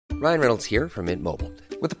Ryan Reynolds here from Mint Mobile.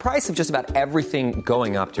 With the price of just about everything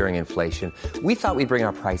going up during inflation, we thought we'd bring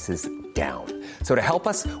our prices down. So to help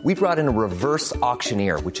us, we brought in a reverse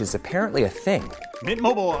auctioneer, which is apparently a thing. Mint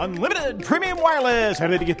Mobile Unlimited Premium Wireless. How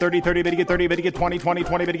to get 30, 30, bit to get 30, bit to get 20, 20,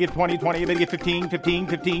 20, bit to get 20, 20, bit to get 15, 15,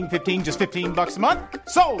 15, 15, just $15 a month?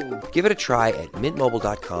 Sold! Give it a try at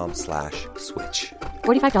mintmobile.com/switch.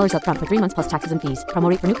 $45 up front for 3 months plus taxes and fees. Promo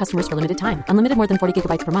rate for new customers for limited time. Unlimited more than 40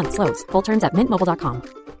 gigabytes per month. Slows full terms at mintmobile.com.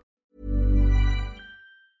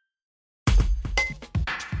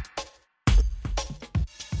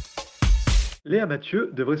 Léa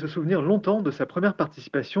Mathieu devrait se souvenir longtemps de sa première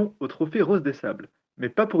participation au Trophée Rose des Sables, mais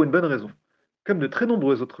pas pour une bonne raison. Comme de très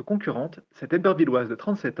nombreuses autres concurrentes, cette Hébervilloise de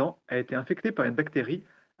 37 ans a été infectée par une bactérie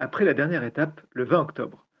après la dernière étape, le 20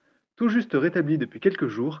 octobre. Tout juste rétablie depuis quelques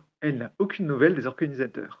jours, elle n'a aucune nouvelle des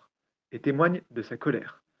organisateurs et témoigne de sa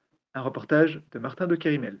colère. Un reportage de Martin de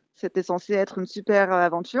Kérimel. C'était censé être une super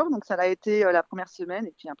aventure, donc ça l'a été la première semaine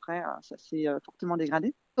et puis après ça s'est fortement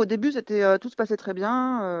dégradé. Au début, tout se passait très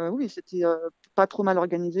bien, oui, c'était pas trop mal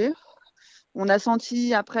organisé. On a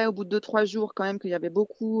senti après, au bout de 2-3 jours, quand même qu'il y avait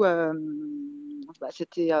beaucoup.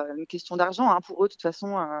 C'était une question d'argent pour eux, de toute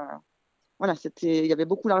façon. Voilà, il y avait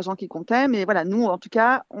beaucoup d'argent qui comptait, mais voilà, nous, en tout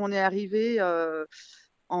cas, on est arrivés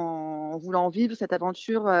en voulant vivre cette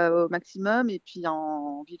aventure au maximum et puis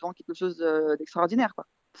en vivant quelque chose d'extraordinaire, quoi.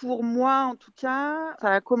 Pour moi, en tout cas,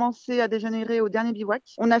 ça a commencé à dégénérer au dernier bivouac.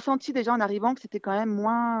 On a senti déjà en arrivant que c'était quand même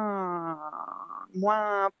moins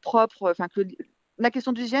propre. Enfin, que la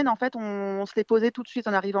question d'hygiène, en fait, on se l'est posée tout de suite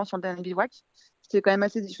en arrivant sur le dernier bivouac. C'était quand même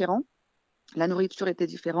assez différent. La nourriture était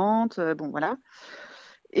différente. Bon, voilà.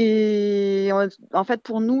 Et en fait,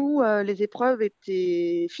 pour nous, les épreuves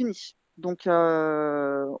étaient finies. Donc,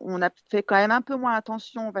 on a fait quand même un peu moins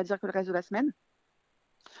attention, on va dire, que le reste de la semaine,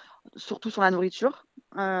 surtout sur la nourriture.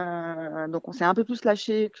 Donc, on s'est un peu plus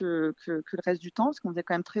lâché que le reste du temps, parce qu'on faisait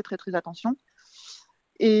quand même très, très, très attention.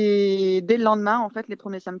 Et dès le lendemain, en fait, les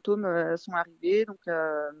premiers symptômes sont arrivés. Donc,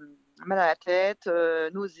 mal à la tête,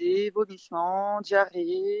 nausées, vomissements,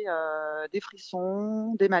 diarrhée, des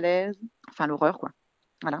frissons, des malaises. Enfin, l'horreur, quoi.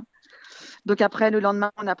 Voilà. Donc après, le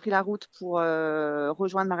lendemain, on a pris la route pour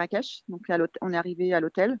rejoindre Marrakech. Donc on est arrivé à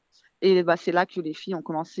l'hôtel. Et c'est là que les filles ont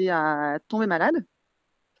commencé à tomber malades.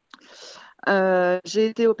 J'ai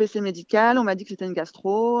été au PC médical. On m'a dit que c'était une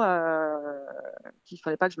gastro, qu'il ne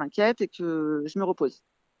fallait pas que je m'inquiète et que je me repose.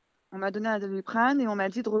 On m'a donné un Doliprane et on m'a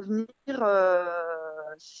dit de revenir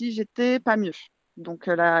si j'étais pas mieux. Donc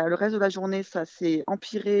le reste de la journée, ça s'est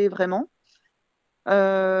empiré vraiment.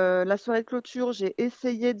 La soirée de clôture, j'ai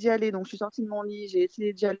essayé d'y aller. Donc, je suis sortie de mon lit, j'ai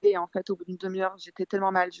essayé d'y aller. En fait, au bout d'une demi-heure, j'étais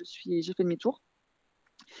tellement mal, j'ai fait demi-tour.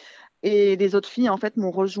 Et les autres filles, en fait,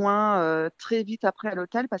 m'ont rejoint très vite après à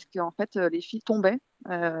l'hôtel parce que, en fait, les filles tombaient,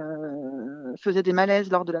 faisaient des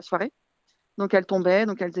malaises lors de la soirée. Donc, elles tombaient,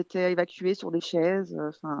 donc elles étaient évacuées sur des chaises,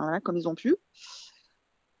 voilà, comme ils ont pu.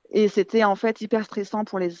 Et c'était, en fait, hyper stressant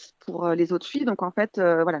pour les autres filles. Donc, en fait,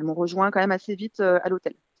 voilà, elles m'ont rejoint quand même assez vite à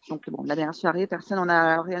l'hôtel. Donc, bon, la dernière soirée, personne n'en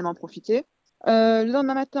a réellement profité. Le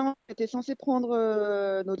lendemain matin, on était censé prendre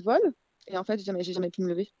notre vol. Et en fait, j'ai jamais pu me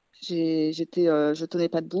lever. Je tenais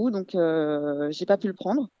pas debout, donc j'ai pas pu le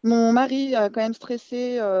prendre. Mon mari a quand même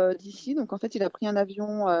stressé d'ici. Donc, en fait, il a pris un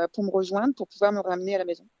avion pour me rejoindre, pour pouvoir me ramener à la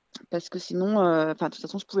maison. Parce que sinon, de toute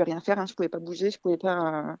façon, je pouvais rien faire. Je pouvais pas bouger, je pouvais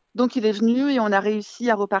pas. Donc, il est venu et on a réussi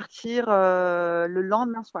à repartir le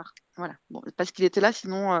lendemain soir. Voilà. Bon, parce qu'il était là,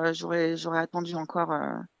 sinon j'aurais attendu encore.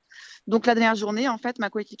 Donc la dernière journée, en fait, ma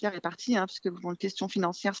coéquipière est partie, puisque pour une question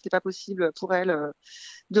financière, c'était pas possible pour elle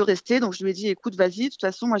de rester. Donc je lui ai dit, écoute, vas-y. De toute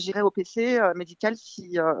façon, moi, j'irai au PC médical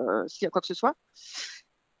s'il y a quoi que ce soit.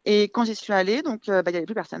 Et quand j'y suis allée, donc il y avait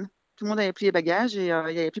plus personne. Tout le monde avait pris les bagages et il y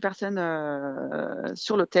avait plus personne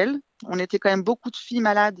sur l'hôtel. On était quand même beaucoup de filles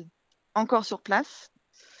malades encore sur place.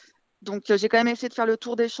 Donc, j'ai quand même essayé de faire le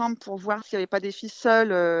tour des chambres pour voir s'il n'y avait pas des filles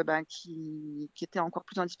seules qui étaient encore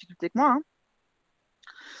plus en difficulté que moi.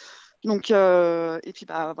 Donc, et puis,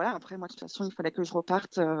 voilà, après, moi, de toute façon, il fallait que je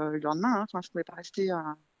reparte le lendemain. Enfin, je ne pouvais pas rester.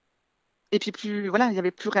 Et puis, voilà, il n'y avait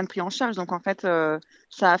plus rien de pris en charge. Donc, en fait,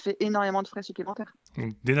 ça a fait énormément de frais supplémentaires.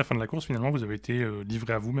 Donc, dès la fin de la course, finalement, vous avez été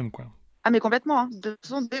livré à vous-même, quoi. Ah, mais complètement. De toute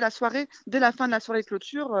façon, dès la fin de la soirée de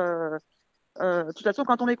clôture, de toute façon,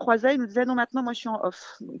 quand on les croisait, ils nous disaient non, maintenant, moi, je suis en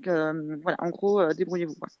off. Donc, voilà, en gros,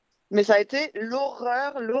 débrouillez-vous, quoi. Mais ça a été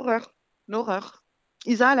l'horreur.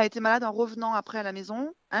 Isa, elle a été malade en revenant après à la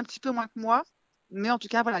maison, un petit peu moins que moi. Mais en tout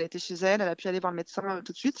cas, voilà, elle était chez elle, elle a pu aller voir le médecin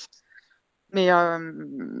tout de suite. Mais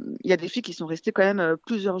il y a des filles qui sont restées quand même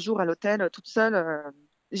plusieurs jours à l'hôtel, toutes seules.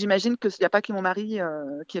 J'imagine qu'il n'y a pas que mon mari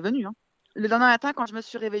qui est venu. Le lendemain matin, quand je me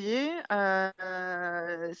suis réveillée,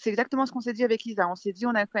 c'est exactement ce qu'on s'est dit avec Lisa. On s'est dit,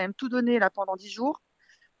 on a quand même tout donné là pendant 10 jours.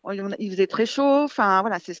 Il faisait très chaud, enfin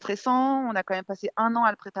voilà, c'est stressant. On a quand même passé 1 an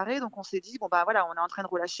à le préparer, donc on s'est dit, bon bah voilà, on est en train de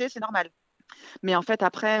relâcher, c'est normal. Mais en fait,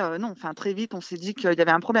 après, non, enfin très vite, on s'est dit qu'il y avait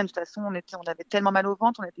un problème. De toute façon, on avait tellement mal au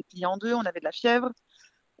ventre, on était plié en deux, on avait de la fièvre,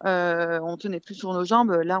 on tenait plus sur nos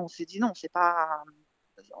jambes. Là, on s'est dit non,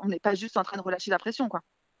 on n'est pas juste en train de relâcher la pression, quoi.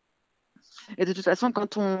 Et de toute façon,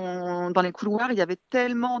 dans les couloirs, il y avait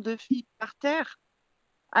tellement de filles par terre,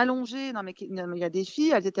 allongées. Non, mais il y a des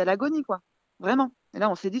filles, elles étaient à l'agonie, quoi. Vraiment. Et là,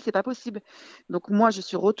 on s'est dit, c'est pas possible. Donc, moi, je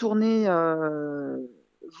suis retournée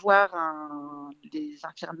voir des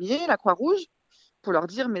infirmiers, la Croix-Rouge, pour leur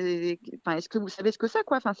dire, mais enfin, est-ce que vous savez ce que c'est,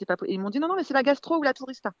 quoi? Enfin, c'est pas... Ils m'ont dit, non, non, mais c'est la gastro ou la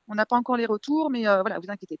tourista. On n'a pas encore les retours, mais voilà,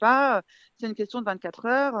 vous inquiétez pas, c'est une question de 24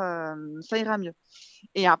 heures, ça ira mieux.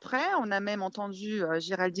 Et après, on a même entendu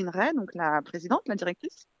Géraldine Ray, donc la présidente, la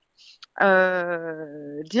directrice,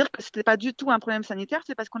 dire que c'était pas du tout un problème sanitaire,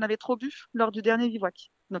 c'est parce qu'on avait trop bu lors du dernier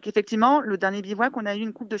bivouac. Donc effectivement, le dernier bivouac, on a eu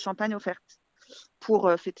une coupe de champagne offerte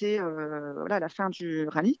pour fêter voilà, la fin du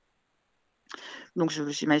rallye. Donc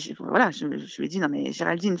j'imagine, voilà, je lui ai dit non mais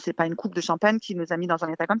Géraldine, c'est pas une coupe de champagne qui nous a mis dans un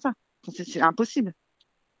état comme ça. C'est impossible.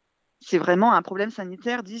 C'est vraiment un problème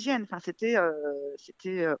sanitaire d'hygiène. Enfin, c'était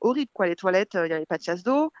horrible, quoi. Les toilettes, il n'y avait pas de chasse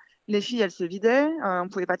d'eau. Les filles, elles se vidaient. On ne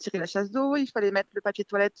pouvait pas tirer la chasse d'eau. Il fallait mettre le papier de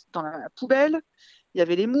toilette dans la poubelle. Il y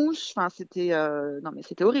avait les mouches. Enfin, non, mais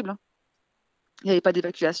c'était horrible, hein. Il n'y avait pas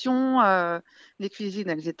d'évacuation. Les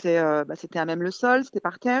cuisines, c'était à même le sol, c'était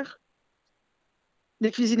par terre. Les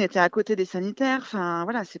cuisines étaient à côté des sanitaires. Enfin,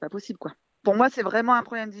 voilà, c'est pas possible, quoi. Pour moi, c'est vraiment un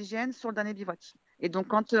problème d'hygiène sur le dernier bivouac. Et donc,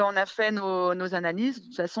 quand on a fait nos analyses, de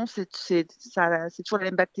toute façon, c'est toujours la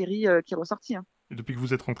même bactérie qui est ressortie, hein. Et depuis que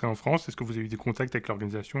vous êtes rentré en France, est-ce que vous avez eu des contacts avec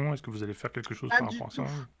l'organisation? Est-ce que vous allez faire quelque chose Pas par du rapport à ça?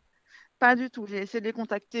 tout. Pas du tout. J'ai essayé de les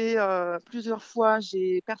contacter plusieurs fois.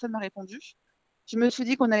 Personne m'a répondu. Je me suis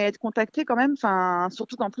dit qu'on allait être contacté quand même. Enfin,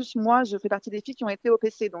 surtout qu'en plus, moi, je fais partie des filles qui ont été au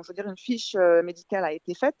PC. Donc, je veux dire, une fiche médicale a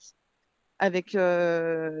été faite avec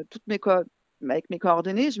avec mes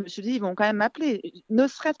coordonnées. Je me suis dit, ils vont quand même m'appeler, ne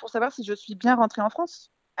serait-ce pour savoir si je suis bien rentrée en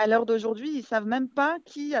France. À l'heure d'aujourd'hui, ils savent même pas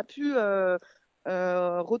qui a pu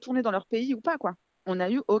retourner dans leur pays ou pas, quoi. On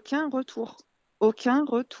n'a eu aucun retour. Aucun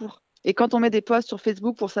retour. Et quand on met des posts sur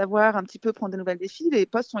Facebook pour savoir un petit peu prendre des nouvelles des filles, les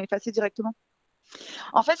posts sont effacés directement.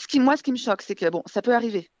 En fait, ce qui me choque, c'est que bon, ça peut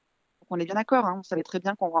arriver. Donc, on est bien d'accord, hein. On savait très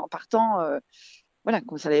bien qu'en partant, voilà,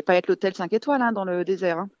 que ça n'allait pas être l'hôtel 5 étoiles hein, dans le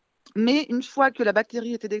désert, hein. Mais une fois que la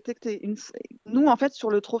bactérie était détectée, nous, en fait,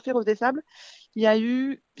 sur le trophée Rose des Sables, il y a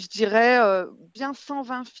eu, je dirais, bien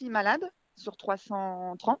 120 filles malades sur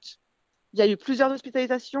 330. Il y a eu plusieurs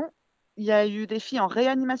hospitalisations. Il y a eu des filles en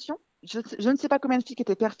réanimation. Je ne sais pas combien de filles qui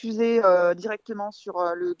étaient perfusées directement sur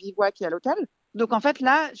le bivouac et à l'hôtel. Donc, en fait,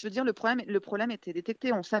 là, je veux dire, le problème était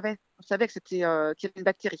détecté. On savait que qu'il y avait une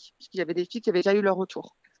bactérie, puisqu'il y avait des filles qui avaient déjà eu leur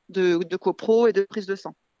retour de copro et de prise de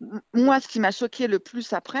sang. Moi, ce qui m'a choqué le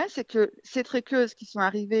plus après, c'est que ces tréqueuses qui sont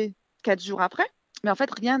arrivées 4 jours après, mais en fait,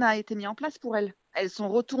 rien n'a été mis en place pour elles. Elles sont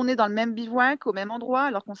retournées dans le même bivouac, au même endroit,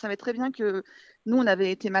 alors qu'on savait très bien que nous, on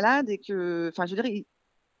avait été malades et que, enfin, je veux dire, il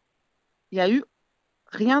y a eu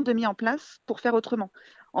rien de mis en place pour faire autrement.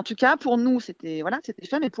 En tout cas, pour nous, c'était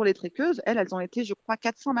fait, mais pour les tréqueuses, elles ont été, je crois,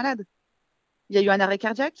 400 malades. Il y a eu un arrêt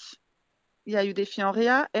cardiaque, il y a eu des filles en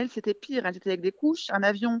réa, elles, c'était pire, elles étaient avec des couches, un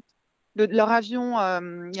avion. Leur avion,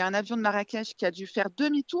 il y a un avion de Marrakech qui a dû faire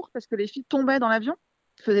demi-tour parce que les filles tombaient dans l'avion,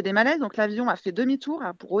 faisaient des malaises. Donc l'avion a fait demi-tour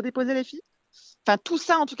pour redéposer les filles. Enfin, tout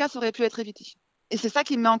ça, en tout cas, ça aurait pu être évité. Et c'est ça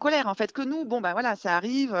qui me met en colère, en fait, que nous, bon, ben voilà, ça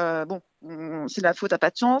arrive, c'est de la faute à pas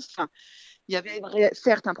de chance. Enfin, il y avait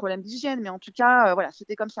certes un problème d'hygiène, mais en tout cas, voilà,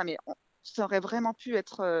 c'était comme ça. Mais ça aurait vraiment pu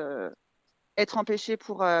être empêché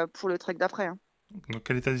pour le trek d'après, hein. Dans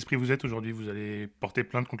quel état d'esprit vous êtes aujourd'hui? Vous allez porter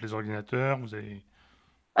plainte contre les organisateurs? Vous allez...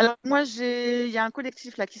 Alors moi, il y a un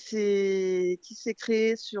collectif là qui s'est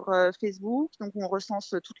créé sur Facebook. Donc on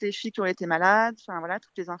recense toutes les filles qui ont été malades, enfin voilà,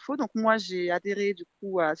 toutes les infos. Donc moi, j'ai adhéré du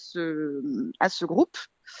coup à ce groupe.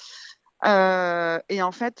 Et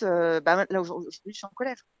en fait, là aujourd'hui, je suis en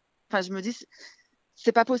colère. Enfin, je me dis,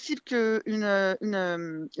 c'est pas possible que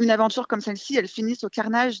une aventure comme celle-ci, elle finisse au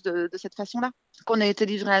carnage de cette façon-là. Qu'on ait été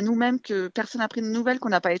livré à nous-mêmes, que personne n'a pris de nouvelles, qu'on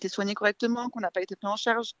n'a pas été soigné correctement, qu'on n'a pas été pris en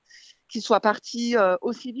charge, qu'ils soient partis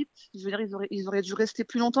aussi vite. Je veux dire, ils auraient dû rester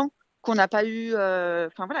plus longtemps, qu'on n'a pas eu,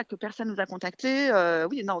 enfin voilà, que personne nous a contactés.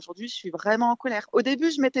 Oui, non, aujourd'hui, je suis vraiment en colère. Au début,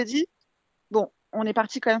 je m'étais dit, bon, on est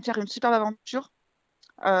parti quand même faire une superbe aventure.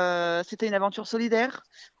 C'était une aventure solidaire.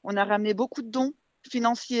 On a ramené beaucoup de dons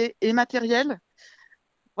financiers et matériels.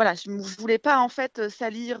 Voilà, je ne voulais pas en fait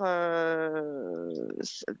salir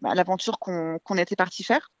l'aventure qu'on était parti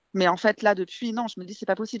faire. Mais en fait, là, depuis, non, je me dis, c'est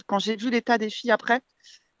pas possible. Quand j'ai vu l'état des filles après,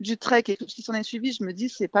 du trek et tout ce qui s'en est suivi, je me dis,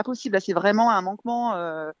 c'est pas possible. Là, c'est vraiment un manquement.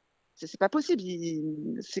 C'est pas possible.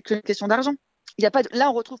 C'est qu'une question d'argent. Il y a pas, là,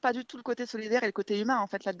 on retrouve pas du tout le côté solidaire et le côté humain, en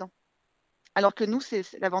fait, là-dedans. Alors que nous,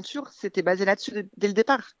 l'aventure, c'était basé là-dessus dès le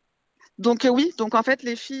départ. Donc oui, donc en fait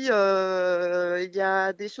les filles, il y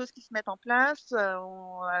a des choses qui se mettent en place.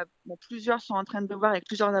 Plusieurs sont en train de voir avec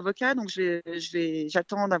plusieurs avocats, donc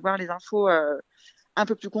j'attends d'avoir les infos un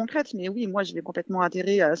peu plus concrètes. Mais oui, moi je vais complètement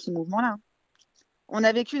adhérer à ce mouvement-là. On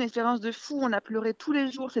a vécu une expérience de fou, on a pleuré tous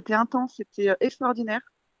les jours, c'était intense, c'était extraordinaire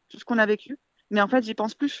tout ce qu'on a vécu. Mais en fait j'y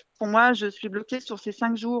pense plus. Pour moi, je suis bloquée sur ces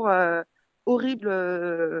 5 jours horribles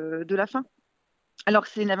de la fin. Alors que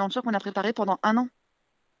c'est une aventure qu'on a préparée pendant 1 an,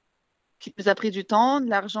 qui nous a pris du temps, de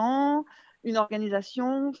l'argent, une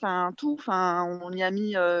organisation, enfin tout. Enfin, on y a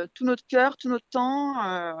mis tout notre cœur, tout notre temps,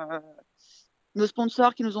 nos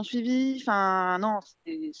sponsors qui nous ont suivis. Enfin, non,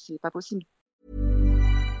 c'est pas possible.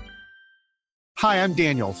 Hi, I'm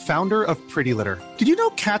Daniel, founder of Pretty Litter. Did you know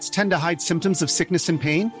cats tend to hide symptoms of sickness and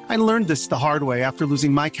pain? I learned this the hard way after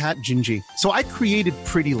losing my cat, Gingy. So I created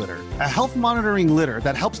Pretty Litter, a health monitoring litter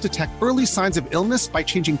that helps detect early signs of illness by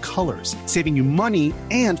changing colors, saving you money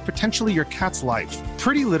and potentially your cat's life.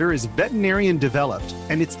 Pretty Litter is veterinarian developed,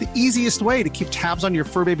 and it's the easiest way to keep tabs on your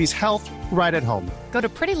fur baby's health right at home. Go to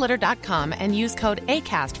prettylitter.com and use code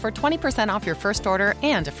ACAST for 20% off your first order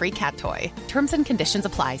and a free cat toy. Terms and conditions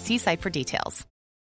apply. See site for details.